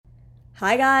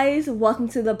Hi guys, welcome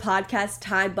to the podcast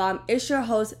Time Bomb. It's your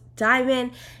host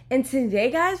Diamond, and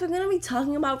today guys we're going to be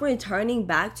talking about returning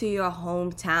back to your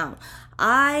hometown.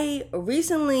 I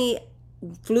recently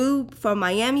flew from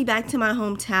Miami back to my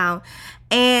hometown,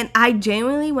 and I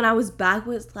genuinely, when I was back,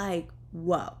 was like,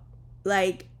 whoa.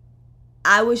 Like,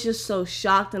 I was just so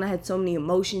shocked, and I had so many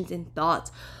emotions and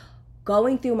thoughts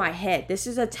going through my head. This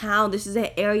is a town, this is an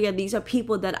area, these are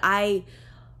people that I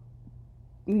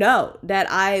know, that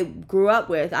I grew up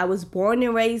with. I was born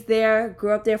and raised there,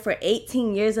 grew up there for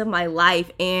 18 years of my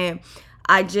life, and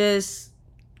I just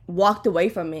walked away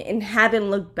from it and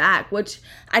haven't looked back, which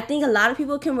I think a lot of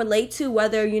people can relate to,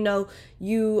 whether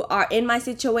you are in my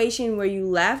situation where you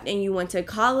left and you went to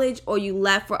college, or you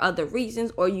left for other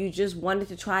reasons, or you just wanted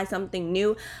to try something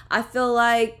new. I feel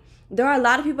like there are a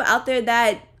lot of people out there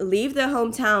that leave their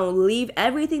hometown, leave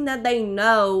everything that they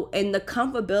know and the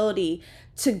comfortability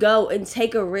to go and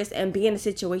take a risk and be in a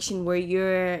situation where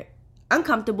you're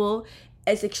uncomfortable.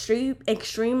 It's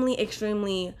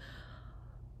extremely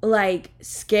like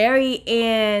scary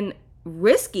and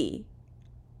risky.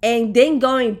 And then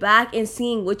going back and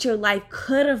seeing what your life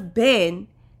could have been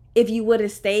if you would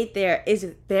have stayed there is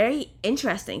very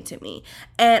interesting to me.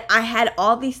 And I had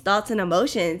all these thoughts and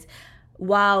emotions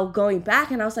while going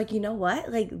back, and I was like, you know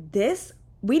what? Like, this,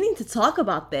 we need to talk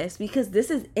about this because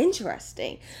this is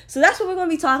interesting. So that's what we're going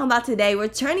to be talking about today.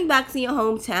 Returning back to your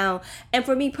hometown. And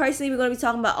for me personally, we're going to be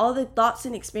talking about all the thoughts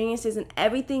and experiences and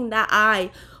everything that I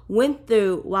went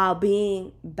through while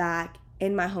being back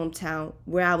in my hometown,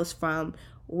 where I was from,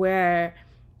 where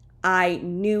I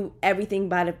knew everything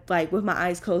with my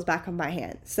eyes closed back of my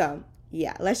hand. So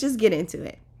yeah, let's just get into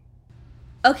it.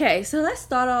 Okay, so let's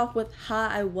start off with how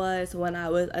I was when I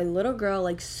was a little girl,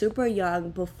 like super young,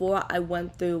 before I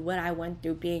went through what I went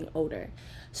through being older.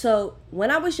 So when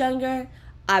I was younger,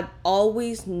 I've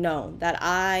always known that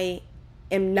I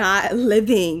am not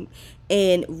living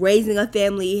and raising a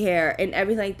family here and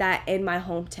everything like that in my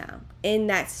hometown, in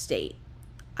that state.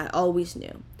 I always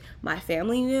knew. My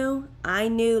family knew, I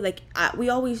knew, we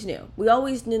always knew. We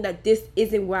always knew that this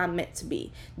isn't where I'm meant to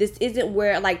be. This isn't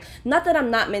where, not that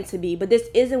I'm not meant to be, but this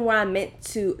isn't where I'm meant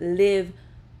to live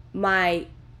my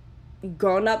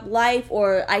grown-up life,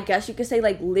 or I guess you could say,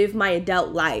 live my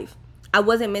adult life.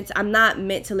 I'm not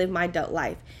meant to live my adult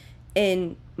life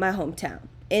in my hometown,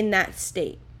 in that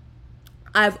state.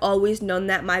 I've always known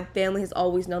that. My family has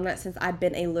always known that since I've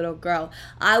been a little girl.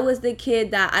 I was the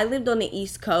kid that, I lived on the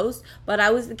East Coast, but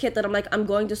I was the kid that I'm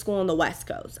going to school on the West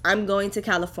Coast. I'm going to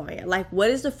California. What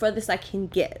is the furthest I can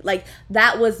get?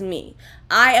 That was me.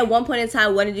 I, at one point in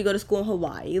time, wanted to go to school in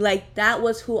Hawaii. That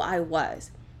was who I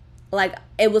was.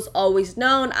 It was always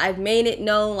known. I've made it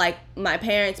known. My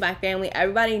parents, my family,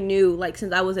 everybody knew,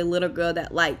 since I was a little girl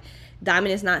that,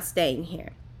 Diamond is not staying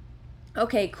here.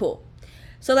 Okay, cool.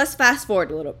 So let's fast forward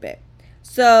a little bit.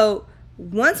 So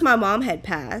once my mom had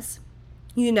passed,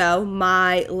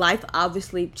 my life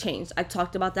obviously changed. I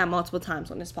talked about that multiple times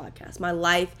on this podcast. My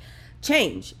life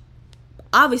changed.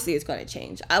 Obviously, it's going to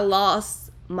change. I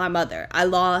lost my mother. I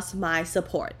lost my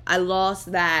support. I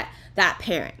lost that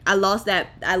parent. I lost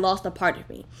a part of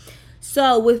me.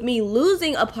 So with me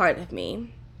losing a part of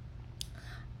me,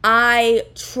 I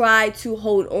tried to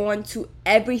hold on to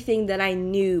everything that I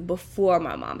knew before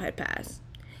my mom had passed.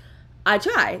 I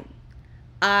tried.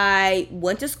 I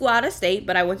went to school out of state,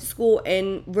 but I went to school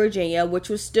in Virginia, which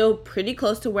was still pretty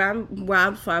close to where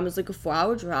I'm from. It was a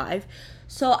 4-hour drive.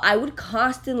 So I would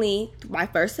constantly, my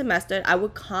first semester, I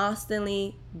would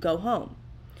constantly go home.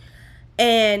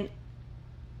 And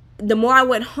the more I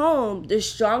went home, the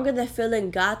stronger the feeling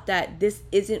got that this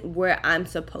isn't where I'm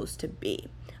supposed to be.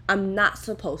 I'm not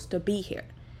supposed to be here.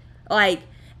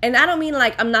 And I don't mean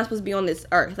I'm not supposed to be on this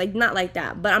earth, not like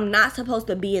that, but I'm not supposed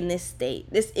to be in this state.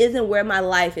 This isn't where my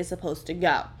life is supposed to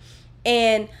go.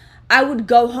 And I would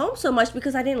go home so much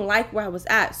because I didn't like where I was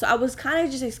at. So I was kind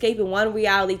of just escaping one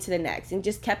reality to the next and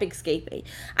just kept escaping.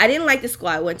 I didn't like the school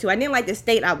I went to. I didn't like the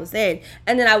state I was in.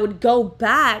 And then I would go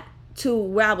back to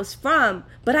where I was from,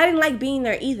 but I didn't like being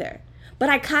there either. But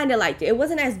I kind of liked it. It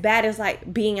wasn't as bad as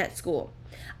being at school.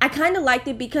 I kind of liked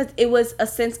it because it was a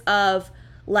sense of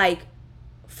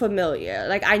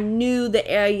familiar. I knew the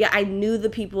area, I knew the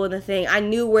people and the thing, I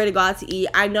knew where to go out to eat,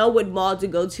 I know what mall to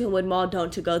go to and what mall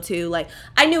don't to go to.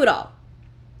 I knew it all.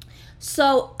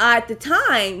 So at the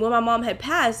time when my mom had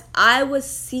passed, I was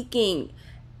seeking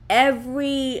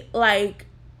every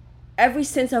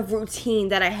sense of routine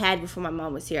that I had before my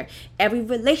mom was here. Every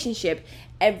relationship,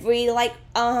 every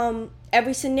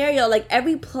scenario,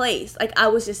 every place. I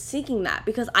was just seeking that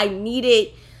because I needed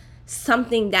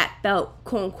something that felt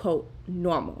quote unquote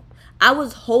normal. I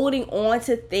was holding on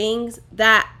to things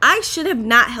that I should have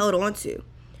not held on to,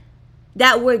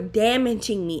 that were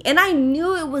damaging me. And I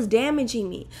knew it was damaging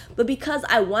me. But because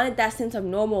I wanted that sense of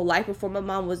normal life before my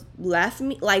mom was left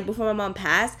me, like before my mom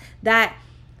passed, that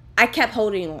I kept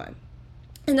holding on.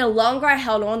 And the longer I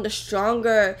held on, the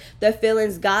stronger the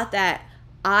feelings got that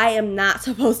I am not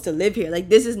supposed to live here. Like,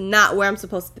 this is not where I'm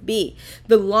supposed to be.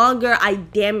 The longer I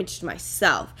damaged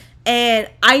myself. And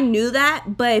I knew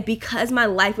that, but because my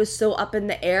life was so up in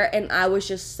the air and I was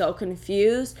just so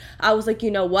confused, I was like, you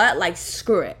know what? Like,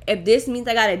 screw it. If this means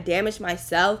I gotta damage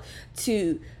myself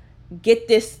to get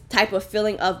this type of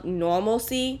feeling of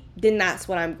normalcy, then that's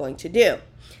what I'm going to do.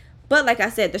 But like I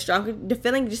said, the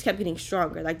feeling just kept getting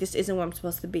stronger. Like, this isn't where I'm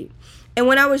supposed to be. And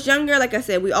when I was younger, like I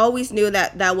said, we always knew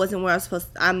that wasn't where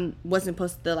I wasn't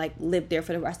supposed to like live there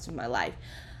for the rest of my life.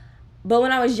 But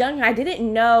when I was younger, I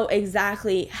didn't know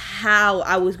exactly how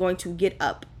I was going to get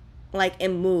up, like,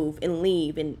 and move and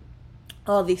leave and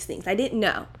all these things. I didn't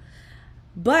know.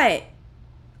 But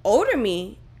older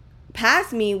me,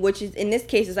 past me, which is in this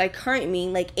case is like current me,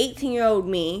 like 18-year-old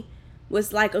me,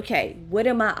 was like, okay, what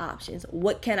are my options?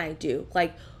 What can I do?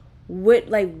 Like,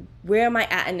 where am I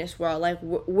at in this world?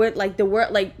 Like, the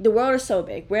world is so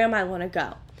big. Where am I going to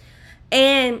go?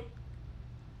 And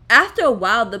after a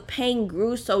while, the pain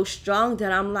grew so strong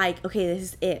that I'm like, okay, this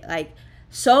is it. Like,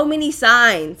 so many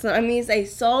signs.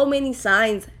 So many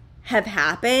signs have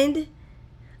happened.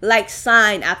 Like,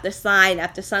 sign after sign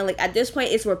after sign. Like, at this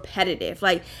point, it's repetitive.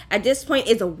 Like, at this point,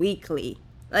 it's a weekly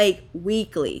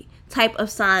type of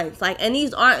signs. Like, and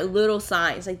these aren't little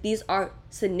signs. Like, these are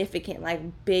significant, like,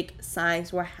 big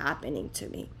signs were happening to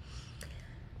me.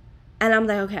 And I'm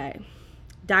like, okay,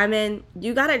 Diamond,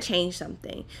 you gotta change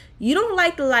something. You don't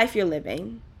like the life you're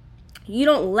living. You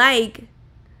don't like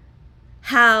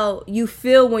how you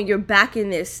feel when you're back in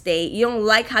this state. You don't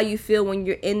like how you feel when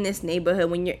you're in this neighborhood,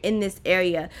 when you're in this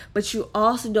area. But you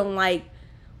also don't like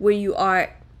where you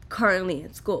are currently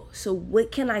in school. So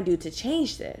what can I do to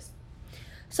change this?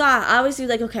 So I obviously was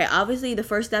like, okay, obviously the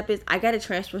first step is I got to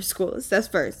transfer schools. That's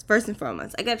first and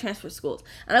foremost. I got to transfer schools.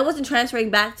 And I wasn't transferring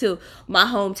back to my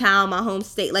hometown, my home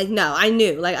state. Like, no, I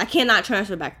knew. Like, I cannot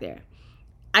transfer back there.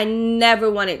 I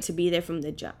never wanted to be there from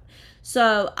the jump.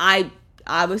 So I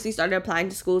obviously started applying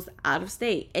to schools out of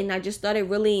state. And I just started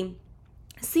really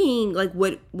seeing, like,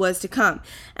 what was to come.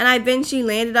 And I eventually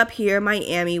landed up here,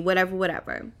 Miami,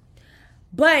 whatever.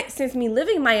 But since me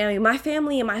living in Miami, my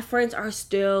family and my friends are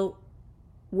still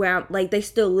where I'm, like, they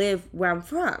still live where I'm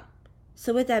from.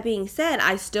 So with that being said,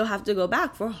 I still have to go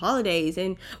back for holidays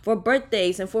and for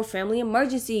birthdays and for family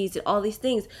emergencies and all these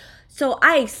things. So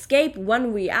I escaped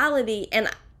one reality, and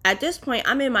at this point,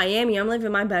 I'm in Miami. I'm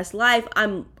living my best life.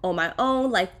 I'm on my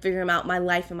own, like, figuring out my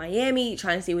life in Miami,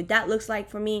 trying to see what that looks like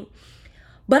for me.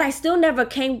 But I still never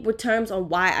came with terms on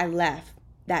why I left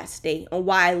that state, on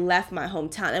why I left my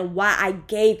hometown, and why I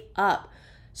gave up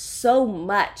so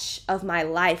much of my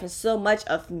life and so much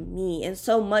of me and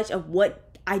so much of what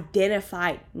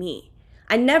identified me.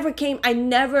 I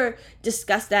never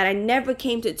discussed that. I never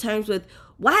came to terms with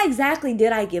why exactly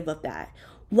did I give up that?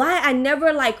 Why I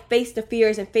never, like, faced the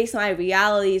fears and faced my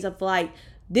realities of, like,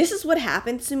 this is what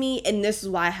happened to me and this is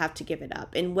why I have to give it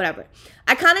up and whatever.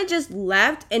 I kind of just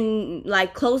left and,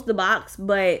 like, closed the box,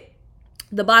 but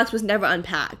the box was never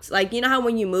unpacked. Like, you know how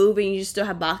when you move and you just still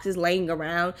have boxes laying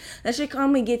around? That's like,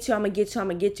 I'm going to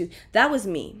get to. That was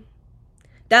me.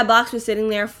 That box was sitting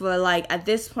there for, like, at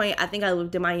this point, I think I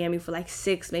lived in Miami for like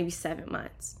 6, maybe 7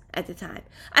 months at the time.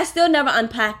 I still never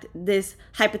unpacked this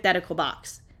hypothetical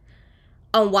box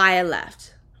on why I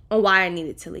left, on why I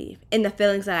needed to leave, and the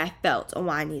feelings that I felt on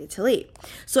why I needed to leave.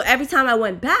 So every time I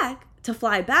went back to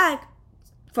fly back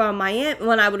from Miami,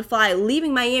 when I would fly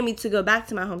leaving Miami to go back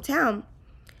to my hometown,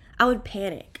 I would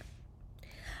panic.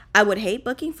 I would hate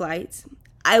booking flights.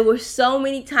 So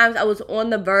many times I was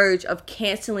on the verge of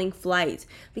canceling flights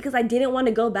because I didn't want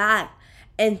to go back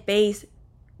and face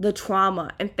the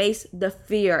trauma and face the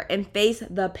fear and face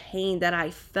the pain that I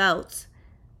felt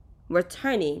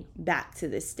returning back to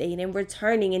this state and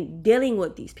returning and dealing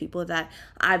with these people that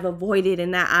I've avoided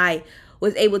and that I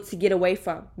was able to get away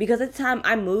from. Because at the time,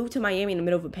 I moved to Miami in the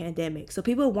middle of a pandemic. So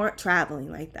people weren't traveling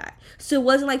like that. So it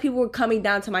wasn't like people were coming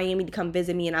down to Miami to come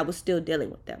visit me and I was still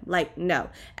dealing with them. Like, no.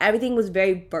 Everything was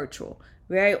very virtual,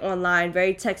 very online,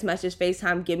 very text message,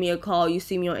 FaceTime, give me a call. You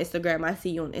see me on Instagram, I see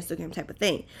you on Instagram type of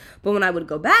thing. But when I would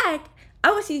go back,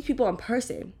 I would see these people in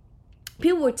person.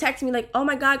 People would text me like, oh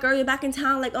my God, girl, you're back in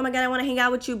town. Like, oh my God, I want to hang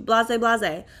out with you, blase,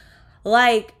 blase.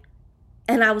 Like,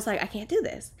 and I was like, I can't do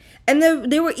this. And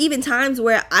there were even times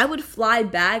where I would fly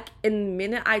back, and the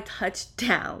minute I touched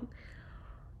down,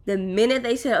 The minute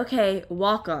they said, okay,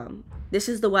 welcome, this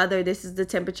is the weather, this is the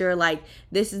temperature, like,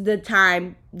 this is the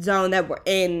time zone that we're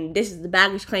in, this is the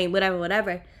baggage claim,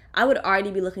 whatever, I would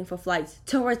already be looking for flights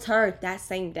to return that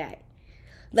same day.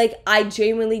 Like, I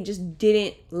genuinely just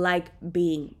didn't like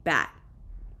being back.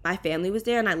 My family was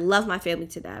there, and I love my family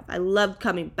to death. I loved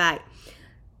coming back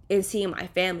and seeing my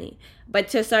family. But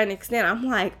to a certain extent, I'm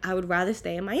like, I would rather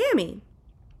stay in Miami.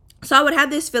 So I would have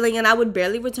this feeling, and I would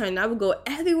barely return. I would go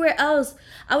everywhere else.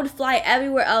 I would fly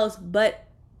everywhere else but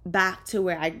back to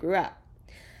where I grew up.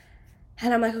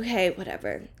 And I'm like, okay,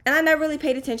 whatever. And I never really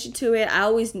paid attention to it. I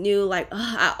always knew, like,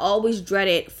 I always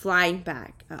dreaded flying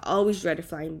back. I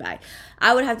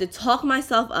would have to talk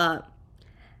myself up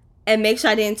and make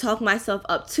sure I didn't talk myself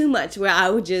up too much, where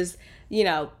I would just,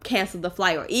 cancel the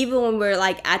flight. Or even when we're,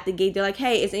 like, at the gate, they're like,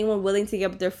 hey, is anyone willing to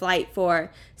give up their flight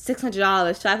for $600,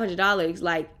 $500?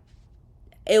 Like,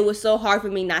 it was so hard for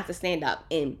me not to stand up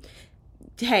and,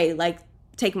 hey, like,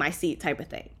 take my seat type of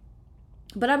thing.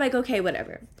 But I'm like, okay,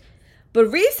 whatever. But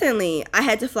recently, I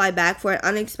had to fly back for an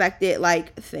unexpected,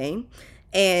 like, thing.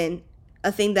 And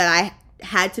a thing that I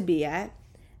had to be at.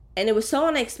 And it was so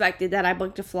unexpected that I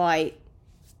booked a flight,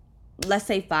 let's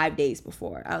say 5 days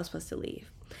before I was supposed to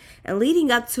leave. And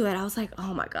leading up to it, I was like,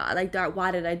 oh my God, like,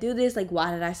 why did I do this? Like,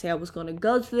 why did I say I was going to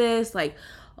go to this? Like,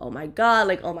 oh my God,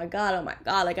 like, oh my God,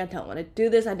 like, I don't want to do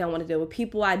this. I don't want to deal with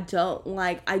people I don't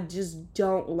like. I just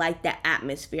don't like the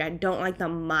atmosphere. I don't like the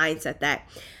mindset that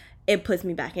it puts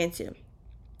me back into.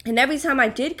 And every time I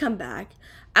did come back,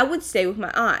 I would stay with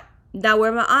my aunt. Now,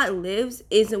 where my aunt lives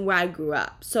isn't where I grew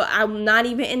up. So I'm not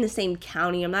even in the same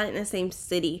county. I'm not in the same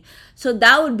city. So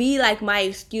that would be like my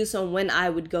excuse on when I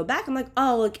would go back. I'm like,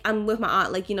 oh, like, I'm with my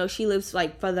aunt. Like, she lives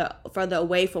like further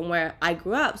away from where I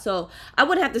grew up. So I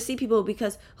wouldn't have to see people,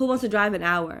 because who wants to drive an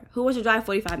hour? Who wants to drive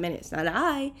 45 minutes? Not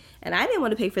I. And I didn't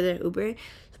want to pay for the Uber.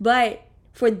 But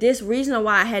for this reason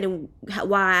why I had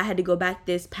to go back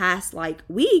this past like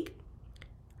week,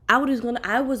 I was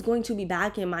going to be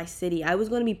back in my city. I was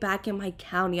going to be back in my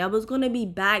county. I was going to be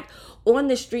back on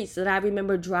the streets that I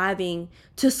remember driving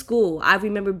to school. I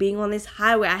remember being on this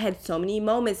highway. I had so many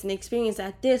moments and experience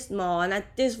at this mall and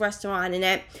at this restaurant and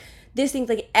at this thing.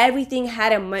 Like, everything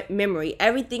had a memory.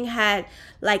 Everything had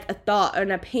like a thought or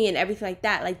an opinion, everything like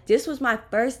that. Like, this was my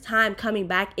first time coming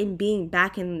back and being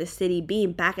back in the city,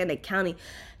 being back in the county,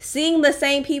 seeing the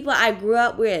same people I grew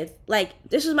up with. Like,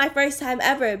 this was my first time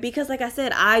ever, because like I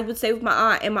said, I would stay with my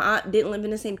aunt, and my aunt didn't live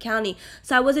in the same county.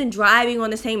 So I wasn't driving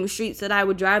on the same streets that I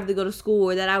would drive to go to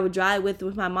school, or that I would drive with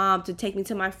my mom to take me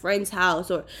to my friend's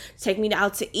house, or take me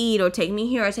out to eat, or take me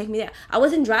here, or take me there. I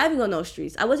wasn't driving on those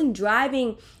streets. I wasn't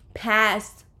driving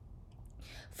past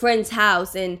friend's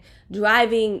house and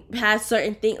driving past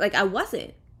certain things. Like, I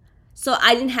wasn't. So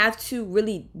I didn't have to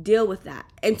really deal with that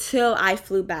until I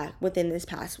flew back within this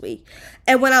past week.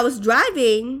 And when I was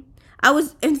driving,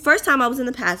 first time I was in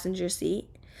the passenger seat,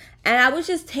 and I was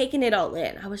just taking it all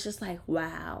in. I was just like,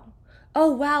 wow. Oh,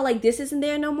 wow, like, this isn't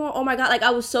there no more? Oh, my God, like,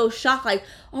 I was so shocked. Like,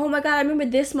 oh, my God, I remember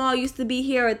this mall used to be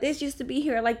here, or this used to be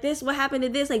here. Like, this, what happened to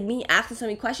this? Like, me asking so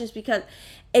many questions, because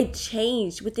it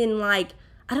changed within, like,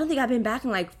 I don't think I've been back in,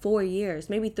 like, 4 years.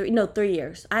 Maybe 3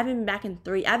 years. I haven't been back in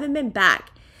 3. I haven't been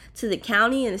back to the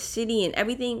county and the city and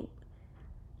everything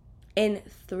in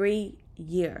 3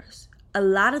 years. A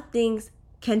lot of things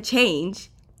can change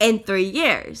in 3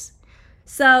 years.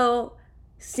 So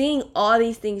seeing all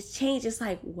these things change, it's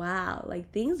like, wow,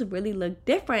 like, things really look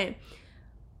different.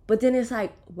 But then it's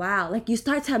like, wow, like, you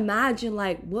start to imagine,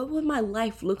 like, what would my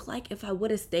life look like if I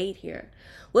would have stayed here?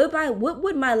 What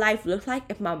would my life look like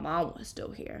if my mom was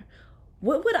still here?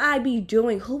 What would I be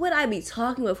doing? Who would I be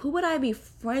talking with? Who would I be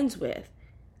friends with?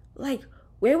 Like,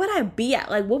 where would I be at?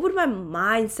 Like, what would my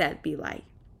mindset be like?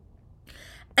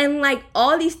 And, like,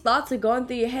 all these thoughts are going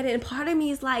through your head, and part of me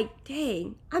is like,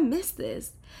 dang, I miss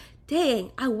this.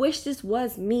 Dang, I wish this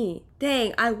was me.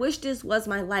 Dang, I wish this was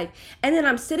my life. And then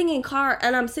I'm sitting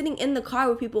in the car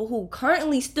with people who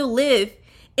currently still live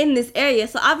in this area.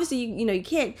 So obviously, you don't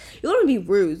want to be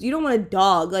rude. You don't want to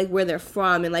dog, like, where they're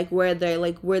from and, like, where they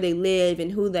live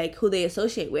and who they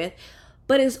associate with.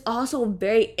 But it's also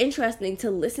very interesting to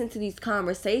listen to these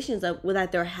conversations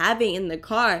that they're having in the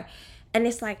car. And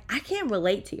it's like, I can't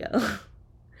relate to you.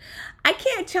 I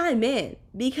can't chime in,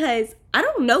 because I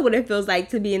don't know what it feels like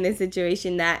to be in this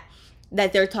situation that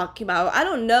they're talking about. I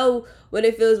don't know what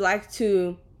it feels like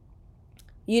to,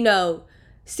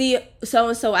 see so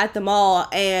and so at the mall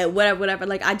and whatever.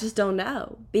 Like, I just don't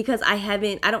know, because I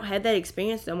don't have that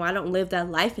experience no more. I don't live that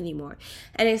life anymore.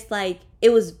 And it's like,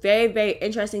 it was very, very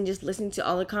interesting just listening to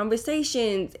all the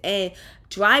conversations and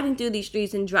driving through these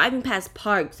streets and driving past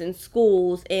parks and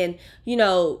schools and,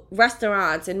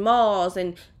 restaurants and malls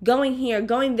and going here,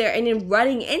 going there, and then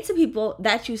running into people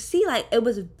that you see. Like, it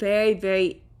was very,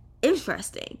 very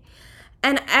interesting.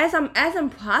 And as I'm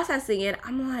processing it,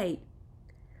 I'm like,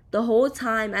 the whole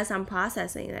time as I'm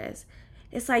processing this,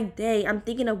 it's like, dang, I'm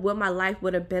thinking of what my life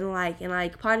would have been like. And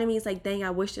like, part of me is like, dang, I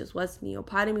wish this was me. Or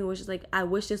part of me was just like, I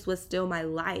wish this was still my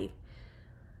life.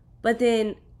 But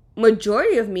then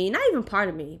majority of me, not even part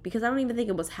of me, because I don't even think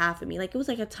it was half of me. Like, it was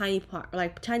like a tiny part,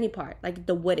 like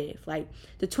the what if, like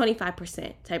the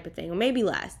 25% type of thing, or maybe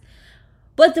less.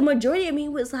 But the majority of me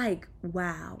was like,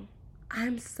 wow,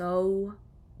 I'm so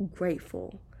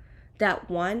grateful that,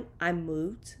 one, I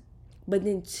moved. But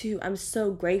then two, I'm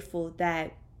so grateful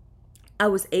that I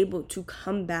was able to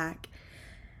come back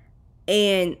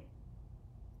and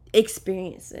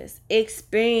experience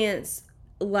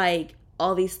like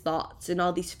all these thoughts and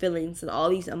all these feelings and all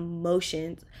these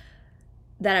emotions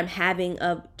that I'm having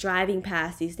of driving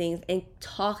past these things and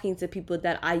talking to people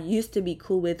that I used to be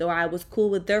cool with, or I was cool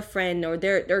with their friend or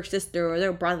their sister or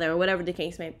their brother or whatever the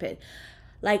case may be.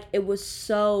 Like, it was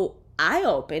so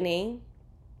eye-opening.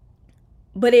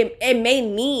 But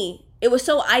it was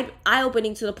so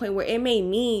eye-opening to the point where it made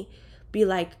me be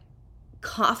like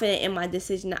confident in my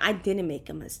decision that I didn't make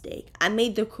a mistake. I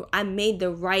made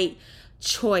the right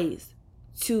choice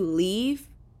to leave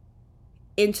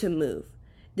and to move.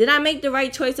 Did I make the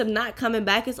right choice of not coming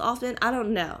back as often? I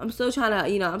don't know. I'm still trying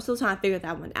to figure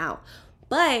that one out.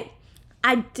 But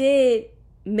I did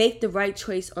make the right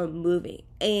choice on moving.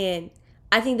 And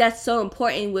I think that's so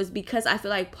important, was because I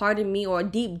feel like part of me, or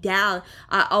deep down,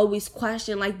 I always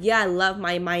question, like, I love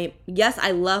my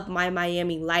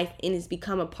Miami life, and it's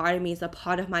become a part of me. It's a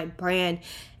part of my brand.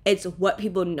 It's what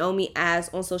people know me as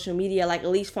on social media, like, at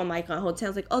least from my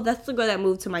hotels, like, oh, that's the girl that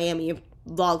moved to Miami and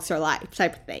vlogs her life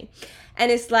type of thing.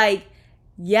 And it's like,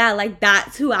 like,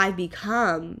 that's who I've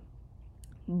become.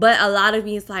 But a lot of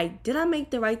me is like, did I make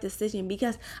the right decision?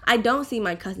 Because I don't see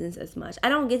my cousins as much. I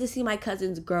don't get to see my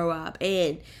cousins grow up.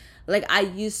 And like, I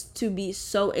used to be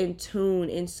so in tune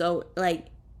and so like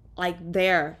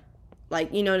there,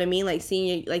 like, you know what I mean? Like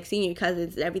seeing your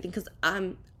cousins and everything. Cause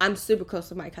I'm super close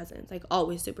to my cousins, like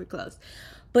always super close.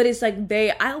 But it's like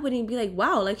very eye-opening to be like,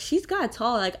 wow, like she's got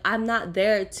tall. Like, I'm not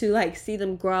there to like see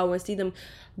them grow or see them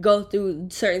go through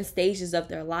certain stages of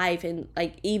their life. And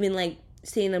like, even like,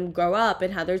 seeing them grow up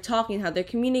and how they're talking, how they're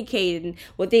communicating, and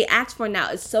what they ask for now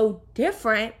is so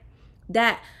different,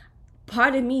 that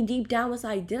part of me deep down was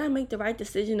like, did I make the right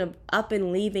decision of up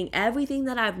and leaving everything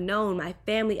that I've known, my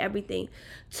family, everything,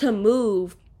 to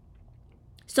move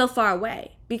so far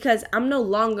away? Because I'm no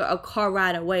longer a car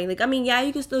ride away. Like, I mean, yeah,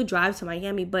 you can still drive to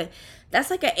Miami, but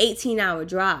that's like an 18-hour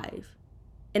drive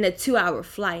and a 2-hour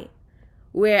flight.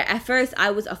 Where at first I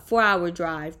was a 4-hour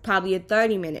drive, probably a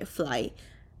 30-minute flight.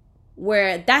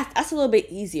 Where that's a little bit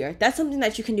easier. That's something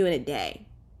that you can do in a day.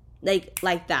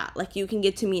 Like that. Like, you can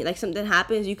get to me, like something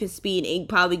happens, you can speed and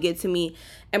probably get to me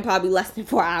in probably less than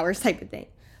 4 hours type of thing.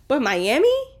 But Miami,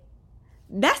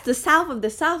 that's the south of the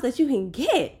south that you can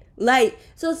get. Like,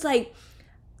 so it's like,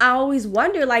 I always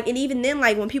wonder, like, and even then,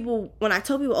 like, when I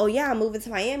told people, oh yeah, I'm moving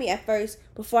to Miami at first,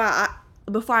 before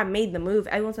I made the move,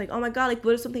 everyone's like, oh my God, like,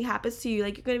 what if something happens to you?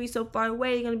 Like, you're going to be so far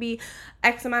away. You're going to be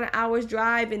X amount of hours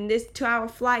drive in this 2-hour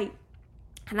flight.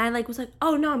 And I like was like,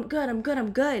 oh no, I'm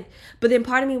good. But then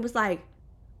part of me was like,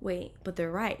 wait, but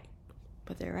they're right.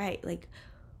 Like,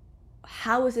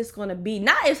 how is this going to be?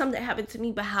 Not if something happened to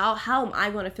me, but how am I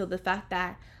going to feel the fact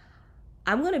that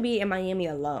I'm going to be in Miami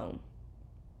alone?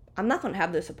 I'm not going to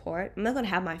have the support. I'm not going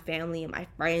to have my family and my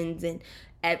friends. And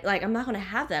like, I'm not going to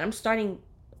have that. I'm starting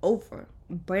over,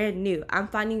 brand new. I'm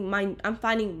finding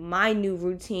my new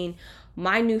routine,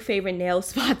 my new favorite nail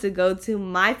spot to go to,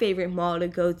 my favorite mall to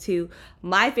go to,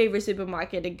 my favorite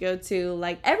supermarket to go to,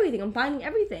 like everything. I'm finding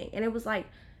everything. And it was like,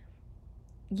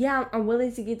 yeah, I'm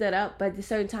willing to give that up, but at a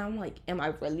certain time, I'm like, am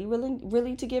I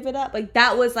really to give it up? Like,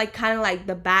 that was like kind of like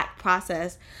the back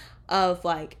process of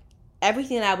like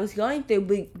everything that I was going through.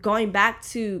 But going back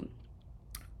to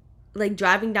like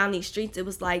driving down these streets, it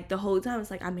was like the whole time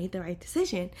it's like, I made the right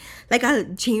decision. Like, I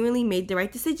genuinely made the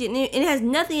right decision. And it has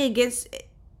nothing against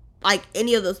like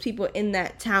any of those people in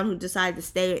that town who decided to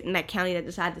stay, in that county that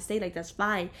decided to stay. Like, that's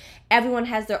fine. Everyone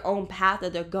has their own path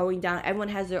that they're going down. Everyone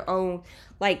has their own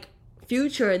like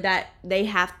future that they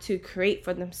have to create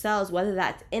for themselves, whether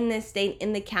that's in this state,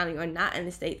 in the county, or not in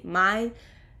the state. My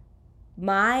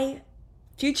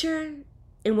future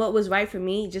And what was right for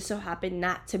me just so happened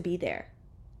not to be there.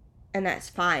 And that's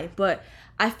fine. But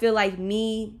I feel like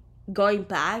me going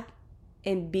back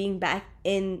and being back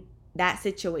in that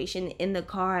situation in the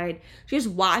car and just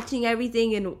watching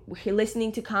everything and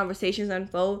listening to conversations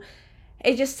unfold,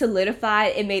 it just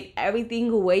solidified. It made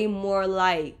everything way more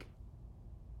like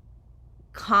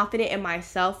confident in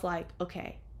myself. Like,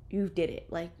 okay, you did it.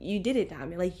 Like, you did it,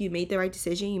 Diamond. Like, you made the right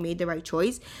decision. You made the right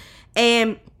choice.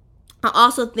 And I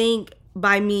also think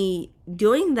by me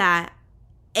doing that,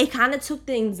 it kind of took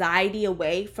the anxiety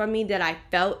away from me that I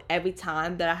felt every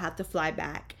time that I have to fly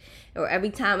back or every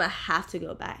time I have to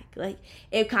go back. Like,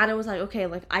 it kind of was like, okay,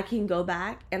 like, I can go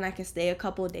back and I can stay a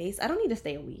couple of days. I don't need to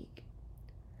stay a week.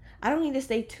 I don't need to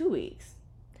stay 2 weeks.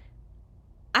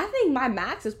 I think my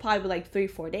max is probably like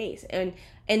 3-4 days. And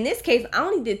in this case, I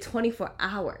only did 24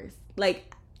 hours.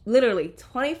 Like, literally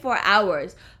 24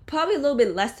 hours. Probably a little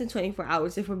bit less than 24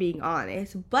 hours if we're being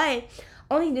honest. But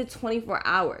only did 24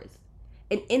 hours.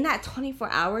 And in that 24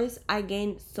 hours, I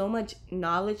gained so much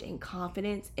knowledge and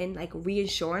confidence and like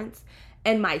reassurance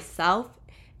in myself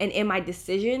and in my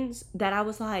decisions that I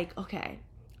was like, okay,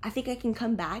 I think I can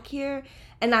come back here.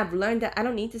 And I've learned that I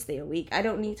don't need to stay a week. I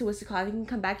don't need to what's it called. I can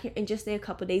come back here and just stay a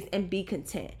couple days and be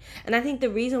content. And I think the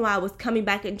reason why I was coming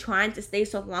back and trying to stay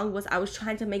so long was I was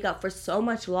trying to make up for so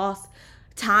much lost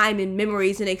time and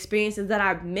memories and experiences that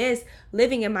I missed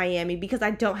living in Miami because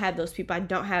I don't have those people. I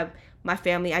don't have my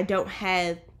family. I don't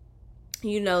have,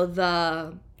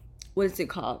 what is it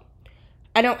called?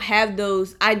 I don't have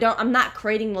those. I'm not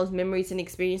creating those memories and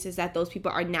experiences that those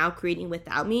people are now creating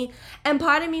without me. And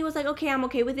part of me was like, okay, I'm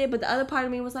okay with it. But the other part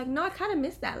of me was like, no, I kind of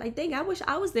miss that. Like, dang, I wish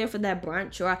I was there for that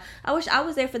brunch, or I wish I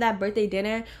was there for that birthday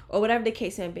dinner, or whatever the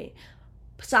case may be.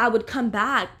 So I would come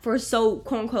back for so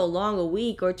quote unquote long, a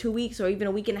week or 2 weeks or even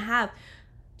a week and a half,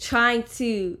 trying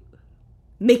to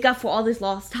make up for all this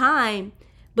lost time.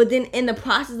 But then in the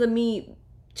process of me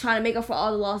trying to make up for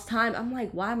all the lost time, I'm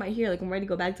like, why am I here? Like, I'm ready to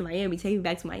go back to Miami. Take me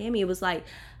back to Miami. It was like,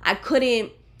 I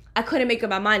couldn't make up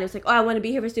my mind. It was like, oh, I want to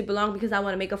be here for super long because I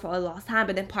want to make up for all the lost time.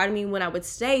 But then part of me, when I would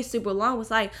stay super long, was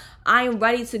like, I am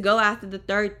ready to go after the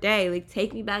 3rd day. Like,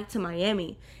 take me back to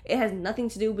Miami. It has nothing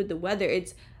to do with the weather.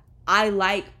 It's, I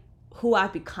like who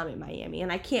I've become in Miami.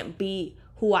 And I can't be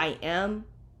who I am.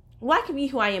 Well, I can be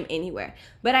who I am anywhere.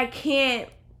 But I can't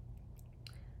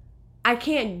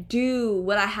do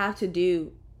what I have to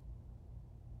do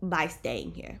by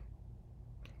staying here.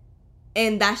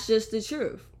 And that's just the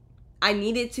truth. I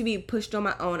needed to be pushed on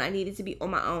my own. I needed to be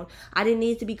on my own. I didn't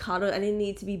need to be coddled. I didn't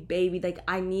need to be babied. Like,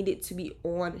 I needed to be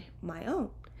on my own.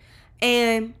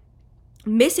 And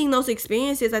missing those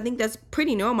experiences, I think that's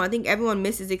pretty normal. I think everyone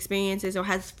misses experiences or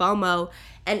has FOMO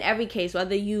in every case,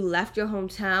 whether you left your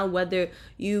hometown, whether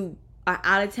you are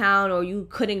out of town or you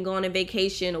couldn't go on a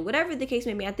vacation or whatever the case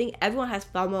may be. I think everyone has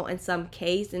FOMO in some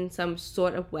case, in some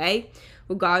sort of way,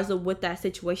 regardless of what that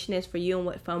situation is for you and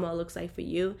what FOMO looks like for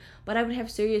you. But I would have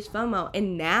serious FOMO.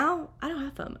 And now I don't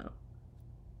have FOMO.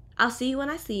 I'll see you when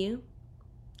I see you.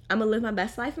 I'm going to live my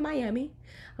best life in Miami.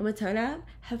 I'm going to turn up,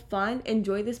 have fun,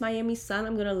 enjoy this Miami sun.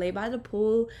 I'm going to lay by the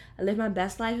pool and live my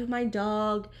best life with my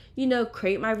dog,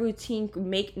 create my routine,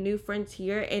 make new friends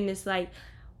here. And it's like,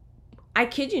 I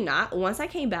kid you not, once I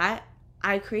came back,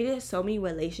 I created so many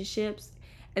relationships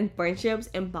and friendships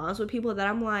and bonds with people that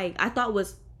I'm like, I thought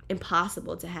was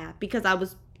impossible to have because I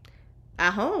was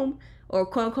at home, or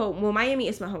quote unquote, well, Miami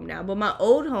is my home now, but my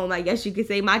old home, I guess you could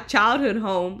say, my childhood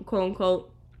home, quote unquote,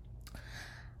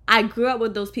 I grew up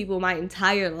with those people my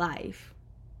entire life,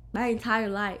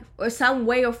 or some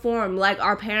way or form, like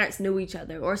our parents knew each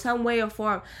other, or some way or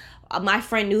form, my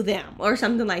friend knew them, or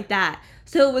something like that.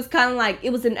 So it was kind of like, it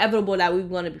was inevitable that we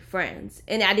want to be friends.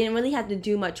 And I didn't really have to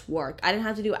do much work. I didn't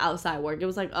have to do outside work. It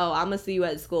was like, oh, I'm going to see you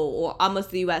at school, or I'm going to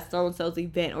see you at so-and-so's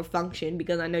event or function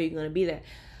because I know you're going to be there.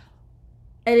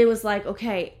 And it was like,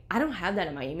 okay, I don't have that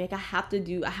in Miami. Like, I have to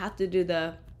do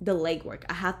the legwork.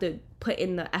 I have to put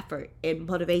in the effort and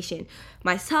motivation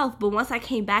myself. But once I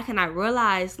came back and I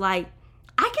realized, like,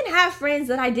 I can have friends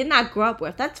that I did not grow up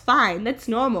with. That's fine. That's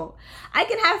normal. I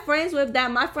can have friends with that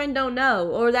my friend don't know,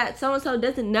 or that so-and-so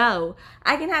doesn't know.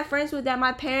 I can have friends with that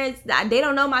my parents, that they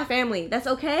don't know my family. That's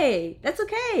okay. That's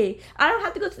okay. I don't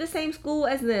have to go to the same school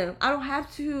as them. I don't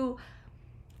have to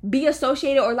be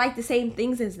associated or like the same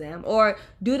things as them or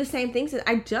do the same things as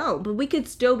I don't. But we could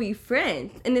still be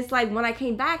friends. And it's like when I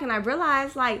came back and I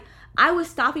realized, like, I was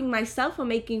stopping myself from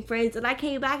making friends. And I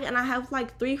came back and I have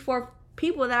like 3-4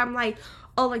 people that I'm like,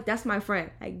 oh, like, that's my friend.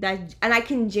 Like, that, and I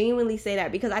can genuinely say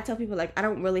that because I tell people, like, I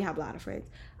don't really have a lot of friends.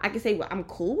 I can say, well, I'm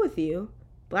cool with you,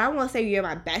 but I don't want to say you're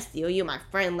my bestie or you're my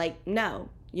friend. Like, no,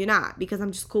 you're not, because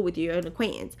I'm just cool with you. You're an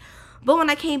acquaintance. But when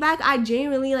I came back, I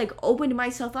genuinely like opened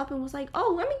myself up and was like,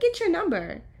 oh, let me get your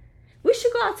number. We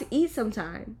should go out to eat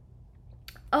sometime.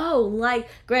 Oh, like,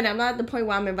 granted, I'm not at the point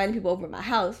where I'm inviting people over to my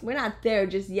house. We're not there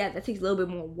just yet. That takes a little bit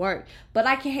more work. But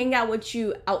I can hang out with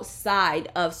you outside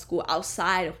of school,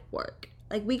 outside of work.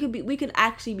 Like, we could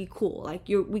actually be cool. Like,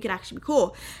 we could actually be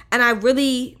cool. And I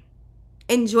really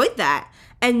enjoyed that.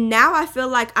 And now I feel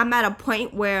like I'm at a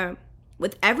point where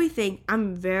with everything,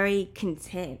 I'm very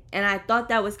content. And I thought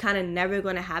that was kind of never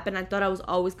going to happen. I thought I was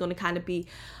always going to kind of be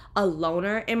a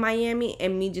loner in Miami,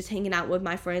 and me just hanging out with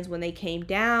my friends when they came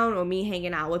down, or me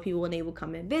hanging out with people when they would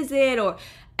come and visit, or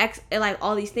like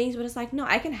all these things. But it's like, no,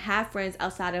 I can have friends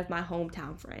outside of my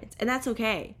hometown friends, and that's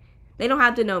okay. They don't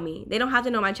have to know me. They don't have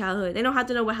to know my childhood. They don't have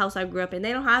to know what house I grew up in.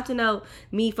 They don't have to know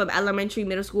me from elementary,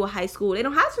 middle school, high school. They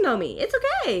don't have to know me. It's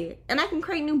okay. And I can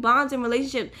create new bonds and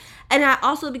relationships. And I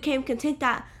also became content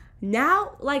that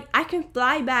now, like, I can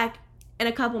fly back in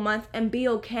a couple months and be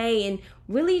okay and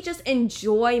really just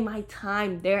enjoy my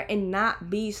time there and not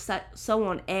be so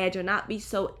on edge or not be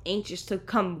so anxious to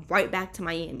come right back to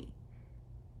Miami.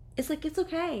 It's like, it's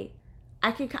okay.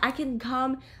 I can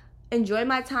come enjoy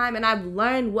my time, and I've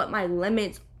learned what my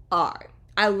limits are.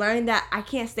 I learned that I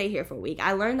can't stay here for a week.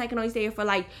 I learned I can only stay here for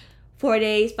like 4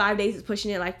 days. 5 days is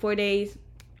pushing it. Like 4 days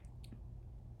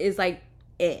is like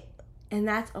it. And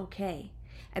that's okay.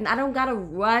 And I don't gotta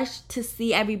rush to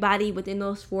see everybody within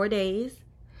those 4 days,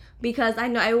 because I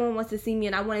know everyone wants to see me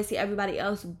and I want to see everybody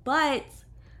else. But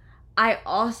I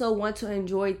also want to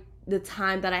enjoy the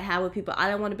time that I have with people. I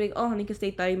don't want to be like, oh, honey, can stay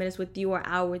 30 minutes with you, or an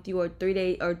hour with you, or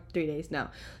 3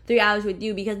 hours with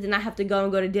you, because then I have to go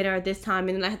to dinner at this time,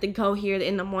 and then I have to go here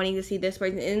in the morning to see this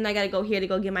person, and then I gotta go here to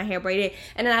go get my hair braided,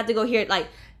 and then I have to go here. Like,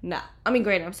 no. I mean,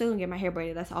 granted, I'm still gonna get my hair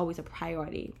braided. That's always a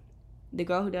priority. The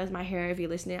girl who does my hair, if you're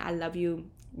listening, I love you.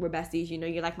 We're besties. You know,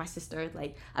 you're like my sister.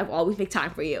 Like, I've always make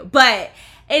time for you. But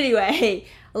anyway,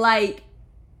 like,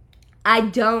 I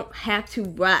don't have to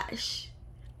rush.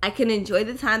 I can enjoy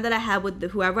the time that I have with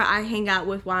whoever I hang out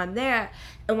with while I'm there.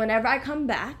 And whenever I come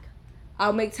back,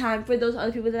 I'll make time for those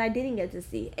other people that I didn't get to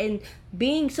see. And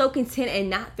being so content and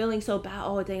not feeling so bad,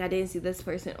 oh, dang, I didn't see this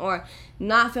person. Or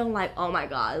not feeling like, oh, my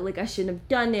God, like, I shouldn't have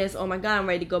done this. Oh, my God, I'm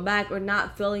ready to go back. Or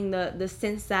not feeling the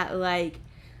sense that, like,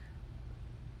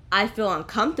 I feel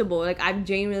uncomfortable. Like, I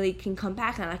genuinely can come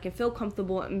back and I can feel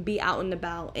comfortable and be out and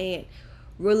about and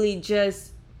really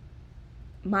just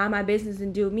mind my business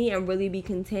and do me and really be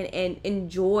content and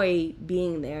enjoy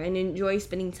being there and enjoy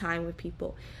spending time with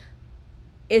people.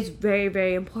 It's very,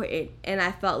 very important. And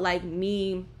I felt like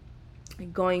me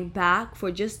going back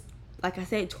for just, like I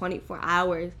said, 24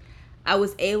 hours, I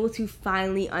was able to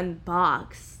finally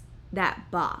unbox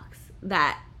that box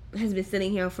that has been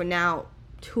sitting here for now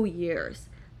 2 years.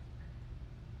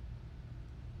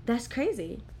 That's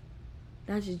crazy.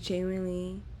 That's just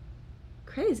genuinely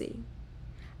crazy.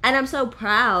 And I'm so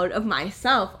proud of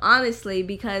myself, honestly,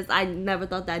 because I never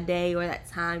thought that day or that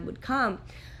time would come.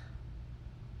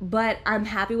 But I'm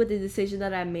happy with the decision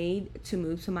that I made to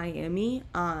move to Miami.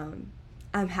 I'm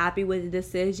happy with the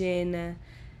decision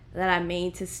that I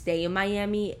made to stay in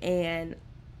Miami, and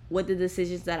with the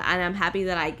decisions and I'm happy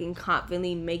that I can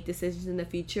confidently make decisions in the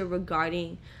future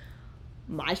regarding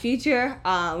my future,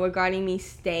 regarding me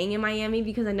staying in Miami,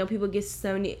 because I know people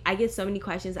I get so many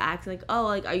questions asked, like, oh,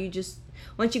 like, are you just,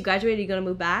 once you graduate, are you gonna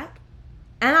move back?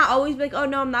 And I always be like, oh,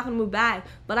 no, I'm not gonna move back.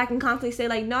 But I can confidently say,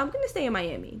 like, no, I'm gonna stay in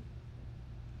Miami.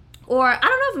 Or I don't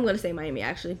know if I'm gonna stay in Miami,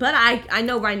 actually, but I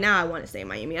know right now I want to stay in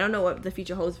Miami. I don't know what the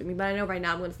future holds for me, but I know right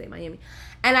now I'm gonna stay in Miami.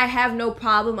 And I have no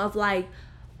problem of, like,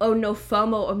 oh, no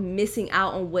FOMO or missing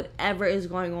out on whatever is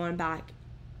going on back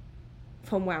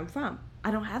from where I'm from. I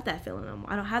don't have that feeling no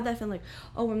more. I don't have that feeling like,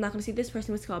 oh, I'm not going to see this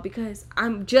person, what's called, because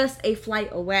I'm just a flight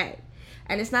away.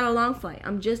 And it's not a long flight.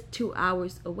 I'm just 2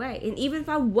 hours away. And even if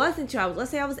I wasn't 2 hours, let's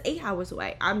say I was 8 hours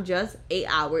away, I'm just 8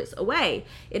 hours away.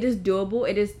 It is doable.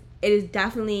 It is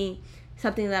definitely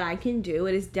something that I can do.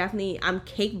 It is definitely, I'm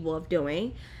capable of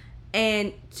doing.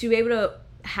 And to be able to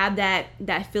have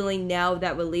that feeling now,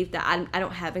 that relief that I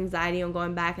don't have anxiety on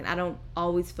going back, and I don't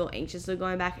always feel anxious of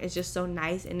going back, it's just so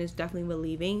nice, and it's definitely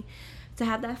relieving to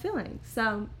have that feeling.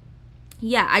 So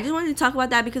yeah, I just wanted to talk about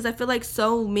that because I feel like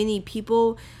so many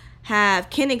people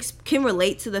can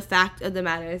relate to the fact of the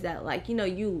matter is that, like, you know,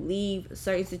 you leave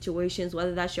certain situations,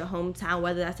 whether that's your hometown,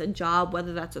 whether that's a job,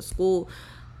 whether that's a school,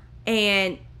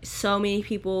 and so many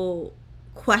people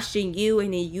question you,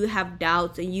 and then you have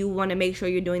doubts, and you want to make sure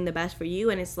you're doing the best for you.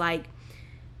 And it's like,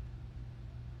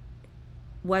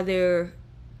 whether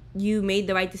you made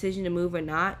the right decision to move or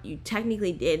not, you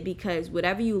technically did, because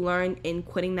whatever you learned in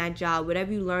quitting that job,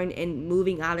 whatever you learned in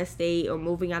moving out of state or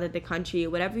moving out of the country, or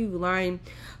whatever you learned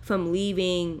from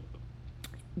leaving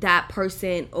that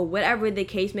person or whatever the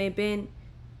case may have been,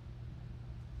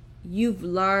 you've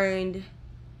learned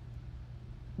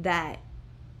that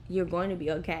you're going to be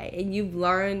okay. And you've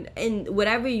learned, and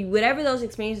whatever those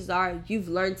experiences are, you've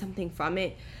learned something from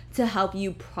it to help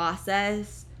you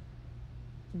process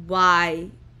why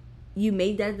you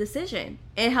made that decision.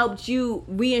 It helped you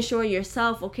reassure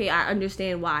yourself, okay, I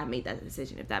understand why I made that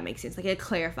decision, if that makes sense. Like, it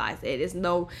clarifies it.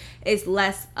 It's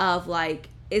less of like,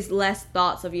 it's less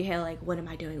thoughts of your head, like, what am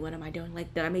I doing?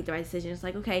 Like, did I make the right decision? It's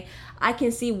like, okay, I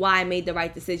can see why I made the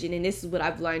right decision, and this is what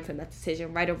I've learned from that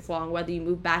decision, right or wrong, whether you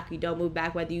move back or you don't move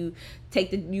back, whether you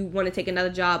want to take another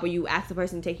job or you ask the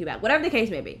person to take you back, whatever the case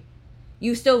may be.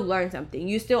 You still learn something.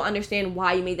 You still understand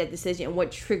why you made that decision and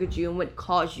what triggered you and what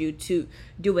caused you to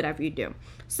do whatever you do.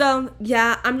 So,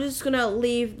 yeah, I'm just going to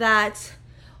leave that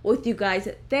with you guys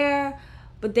there.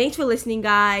 But thanks for listening,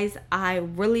 guys. I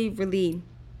really, really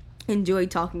enjoyed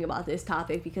talking about this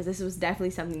topic, because this was definitely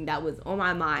something that was on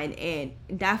my mind, and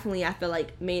definitely I feel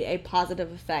like made a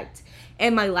positive effect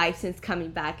in my life since coming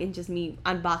back and just me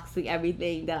unboxing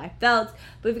everything that I felt.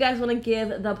 But if you guys want to give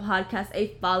the podcast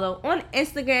a follow on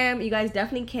Instagram, you guys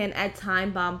definitely can at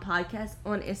Time Bomb Podcast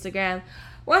on Instagram.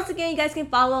 Once again, you guys can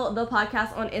follow the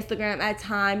podcast on Instagram at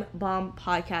Time Bomb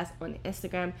Podcast on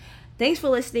Instagram. Thanks for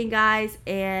listening, guys,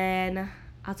 and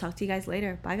I'll talk to you guys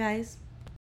later. Bye, guys.